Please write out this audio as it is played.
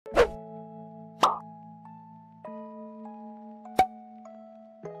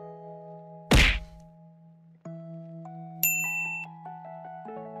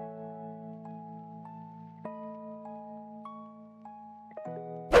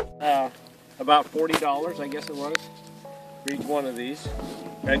about $40, I guess it was, for each one of these.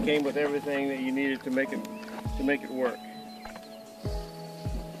 That came with everything that you needed to make it work.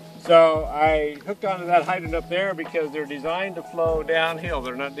 So I hooked onto that hydrant up there because they're designed to flow downhill.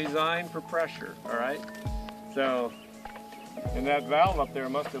 They're not designed for pressure, all right? So, and that valve up there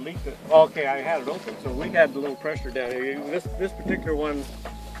must have leaked it. Okay, I had it open, so we had a little pressure down here. This particular one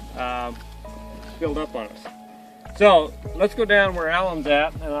filled up on us. So let's go down where Alan's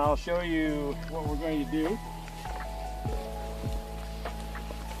at, and I'll show you what we're going to do.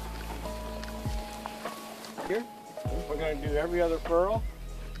 Here, we're going to do every other furrow.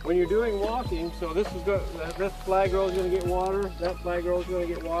 When you're doing walking, so this flag row is going to get water, that flag row is going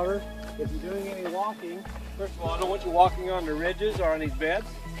to get water. If you're doing any walking, first of all, I don't want you walking on the ridges or on these beds.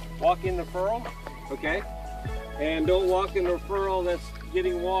 Walk in the furrow, okay? And don't walk in the furrow that's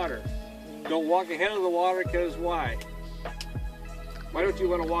getting water. Don't walk ahead of the water, because why? Why don't you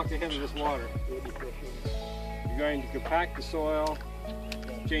want to walk ahead of this water? You're going to compact the soil,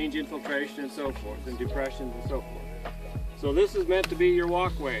 change infiltration and so forth, and depressions and so forth. So this is meant to be your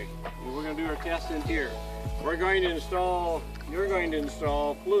walkway. And we're going to do our test in here. You're going to install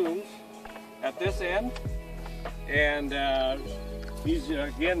flumes at this end, and these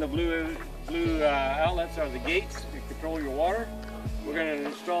again, the blue outlets are the gates to control your water. We're going to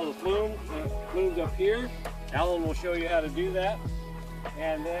install the flumes up here. Alan will show you how to do that,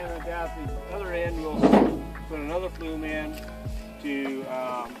 and then at the other end we'll put another flume in to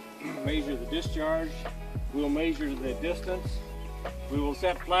measure the discharge. We'll measure the distance. We will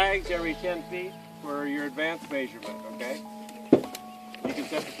set flags every 10 feet for your advanced measurement, okay? You can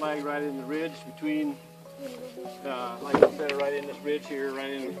set the flag right in the ridge between, like I said, right in this ridge here, right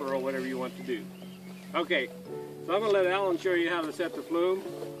in the furrow, whatever you want to do. Okay, so I'm going to let Alan show you how to set the flume.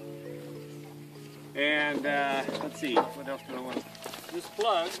 And let's see, what else do I want? This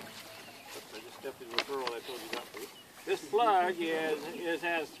plug, I just stepped into the furrow I told you not to. This plug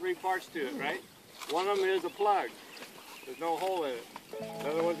has three parts to it, right? One of them is a plug. There's no hole in it. The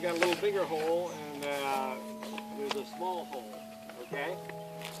other one's got a little bigger hole, and there's a small hole, okay?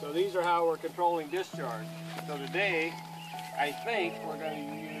 So these are how we're controlling discharge. So today, I think we're going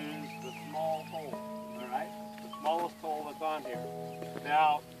to use the small hole, all right? The smallest hole that's on here.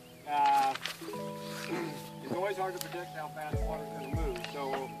 Now, it's always hard to predict how fast water's going to move.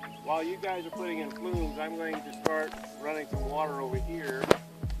 So while you guys are putting in flumes, I'm going to start running some water over here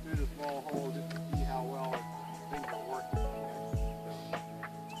through the small hole just to see how well things are working.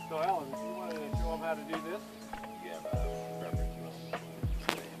 So Alan, if you wanted to show them how to do this? You have a reference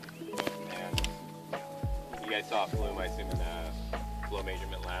and you guys saw a flume, I assume, in the flow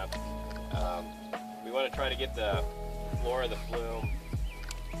measurement lab. We want to try to get the floor of the flume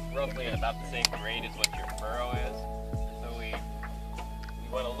roughly at about the same grade as what your furrow is. So we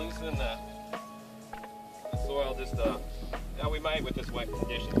want to loosen the soil just now we might, with this wet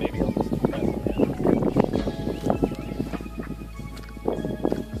conditions, maybe loosen the press a bit.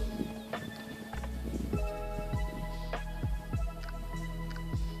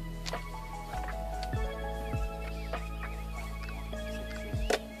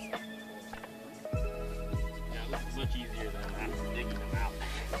 Much easier than digging them out.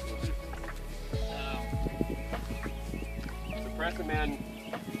 So press them in.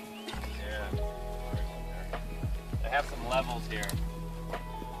 Yeah. I have some levels here.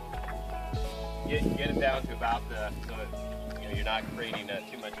 Get it down to about so that, you're not creating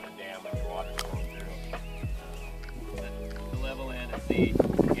too much of a dam when your water's going through. Set the level in and see.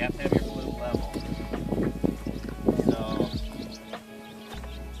 You have to have your flume level. So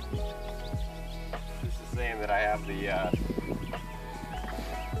saying that I have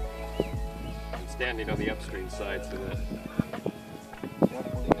I'm standing on the upstream side so that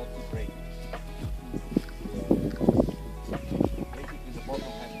basically the bottom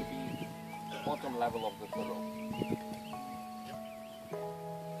has to be the bottom level of the furrow.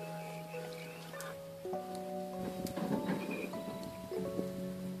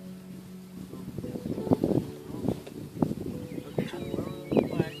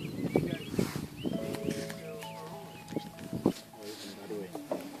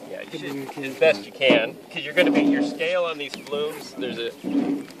 as best you can, because you're going to be your scale on these flumes. You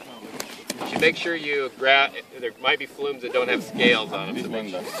should make sure you grab. There might be flumes that don't have scales on them. So make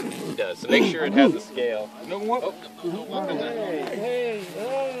sure it does. So make sure it has a scale. Oh. Hey,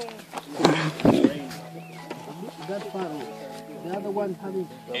 That Furrow. The other one having.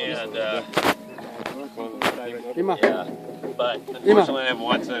 And yeah, but unfortunately I have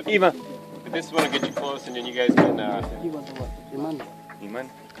one. So but this one will get you close, and then you guys can. Iman. Iman. Iman.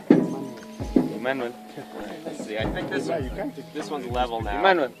 Manuel. Let's see, I think this one's level now.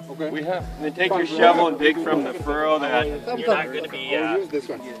 Manuel, Okay. we have. And then take your shovel and dig from the furrow that you're not going to be, This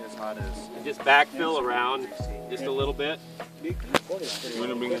one. and just backfill around just a little bit. You want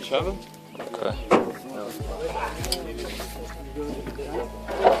to bring a shovel? Okay.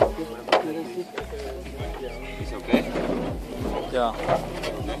 It's okay? Yeah.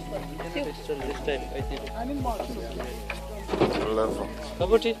 Level. I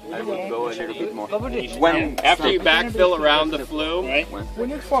would go a little bit more. When after you backfill around the flume,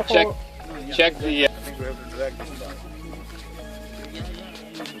 check the.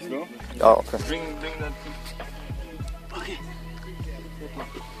 Oh, okay. Bring that.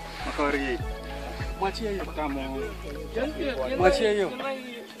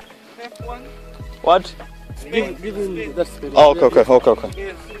 What? Give him that space. Oh, okay.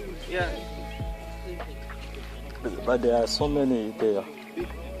 But there are so many there.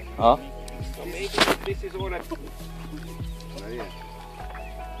 Huh? So maybe this is what I.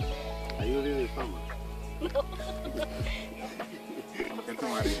 Are you really farmer?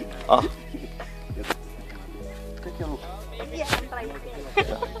 Ah. Take a look.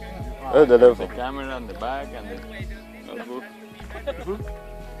 Oh, the level. Camera on the back and the notebook.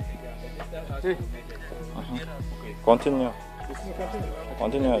 Continue.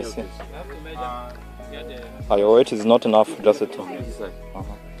 Continue, I see. Your weight is not enough, just it.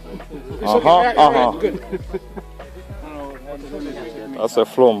 Good. That's a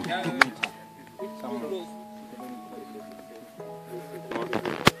flume.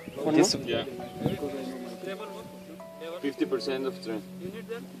 This, yeah. 50% of strength.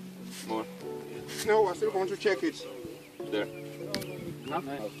 More. No, I still want to check it. There.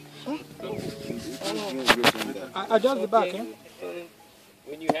 Adjust the back, eh?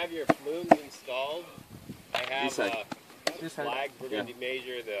 When you have your flumes installed, I have a flag. We're going to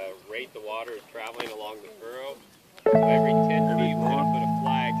measure the rate the water is traveling along the furrow. So every 10 feet, we're going to put a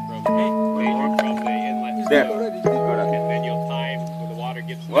flag from measure from the inlet. There. And then you'll time when the water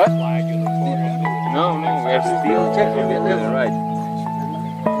gets to the flag, you'll record it. No, we are still checking the level, right?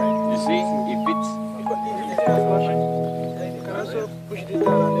 You see, if it's.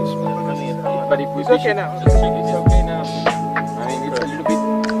 But if we push it, it's okay now. I mean, it's a little bit.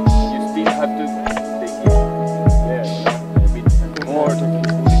 You still have to take it a bit more to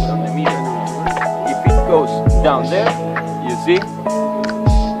put it on the meter. If it goes down there, you see.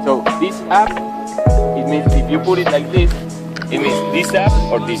 So this up, it means if you put it like this, it means this up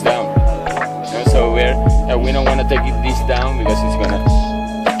or this down. So we don't want to take it this down because it's gonna.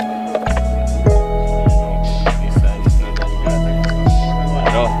 This side is not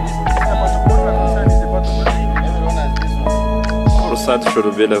at all. All sides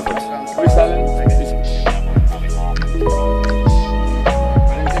should be leveled.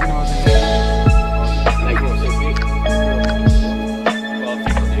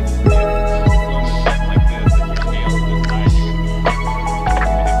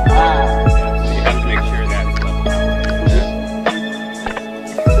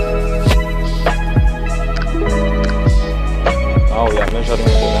 Measuring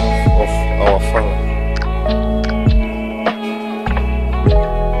the length of our furrow.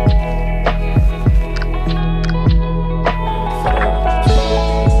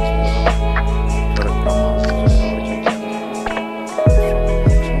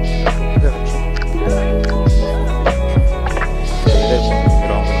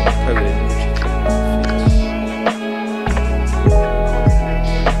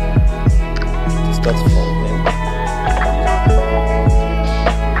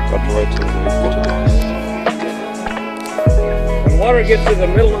 When water gets to the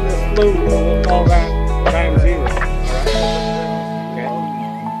middle of this flume, we'll call that time zero. Okay.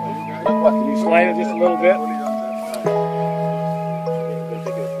 Can you slide it just a little bit?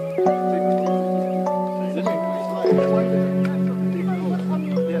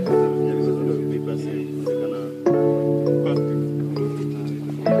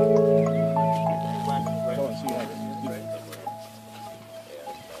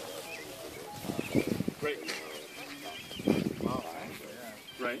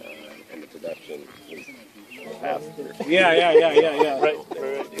 And the production is faster. Yeah. Right.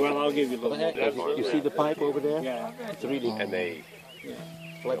 Well, I'll give you a little bit. You see the pipe over there? Yeah. It's really And they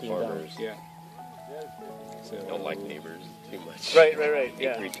flapping down. farmers Yeah. don't like neighbors too much. Right.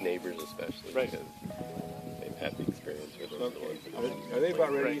 Yeah. Acreage neighbors especially Right. because they've had the experience with those ones. Are they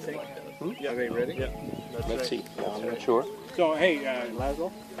about ready, you think? Are they ready? Yeah. Let's see. I'm not sure. So, hey,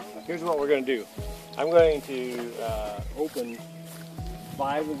 Laszlo, here's what we're going to do. I'm going to open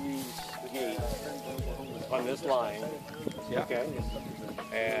 5 of these gates on this line. Yeah. Okay.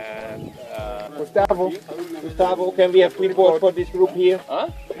 And Gustavo, can we have clipboard for this group here? Huh?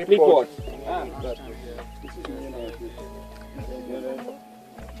 Clipboard.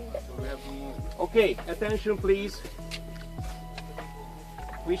 Okay, attention please.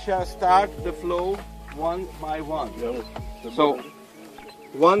 We shall start the flow one by one. So,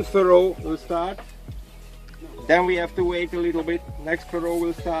 one furrow will start, then we have to wait a little bit, next furrow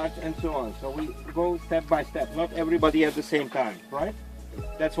will start, and so on. So we go step by step, not everybody at the same time, right?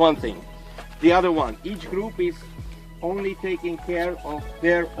 That's one thing. The other one, each group is only taking care of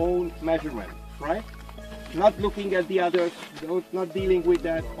their own measurement, right? Not looking at the others, not dealing with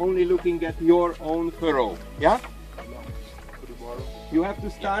that, only looking at your own furrow, yeah? You have to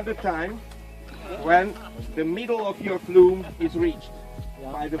start the time when the middle of your flume is reached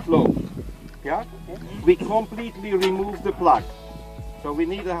by the flow, yeah? We completely remove the plug, so we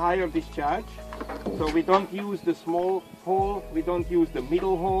need a higher discharge. So we don't use the small hole, we don't use the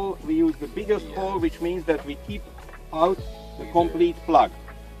middle hole, we use the biggest hole, which means that we keep out the complete plug,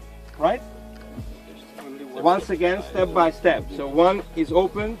 right? Once again, step by step. So one is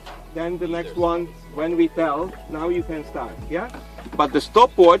open, then the next one, when we tell, now you can start, yeah? But the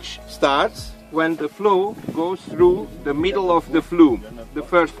stopwatch starts when the flow goes through the middle of the flume, the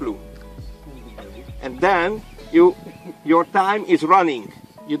first flume. And then your time is running.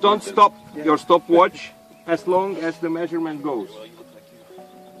 You don't stop your stopwatch as long as the measurement goes.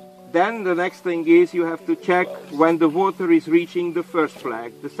 Then the next thing is you have to check when the water is reaching the first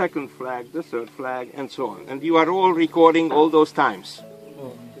flag, the second flag, the third flag, and so on. And you are all recording all those times.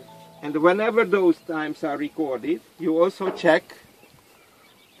 And whenever those times are recorded, you also check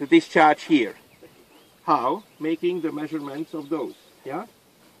the discharge here. How? Making the measurements of those, yeah?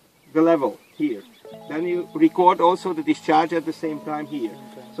 The level here. Then you record also the discharge at the same time here.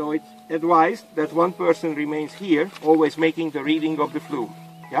 So it's advised that one person remains here, always making the reading of the flume.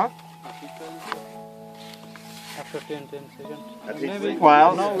 Yeah? After 10 seconds. Maybe.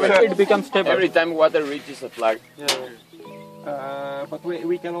 Well, It becomes stable. Every time water reaches a flag. but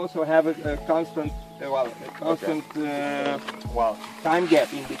we can also have a constant, time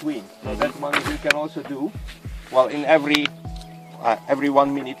gap in between. So that one we can also do, in every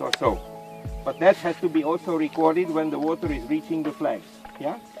 1 minute or so. But that has to be also recorded when the water is reaching the flags,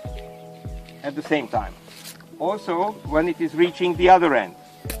 yeah? At the same time. Also, when it is reaching the other end.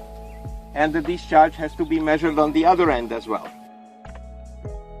 And the discharge has to be measured on the other end as well.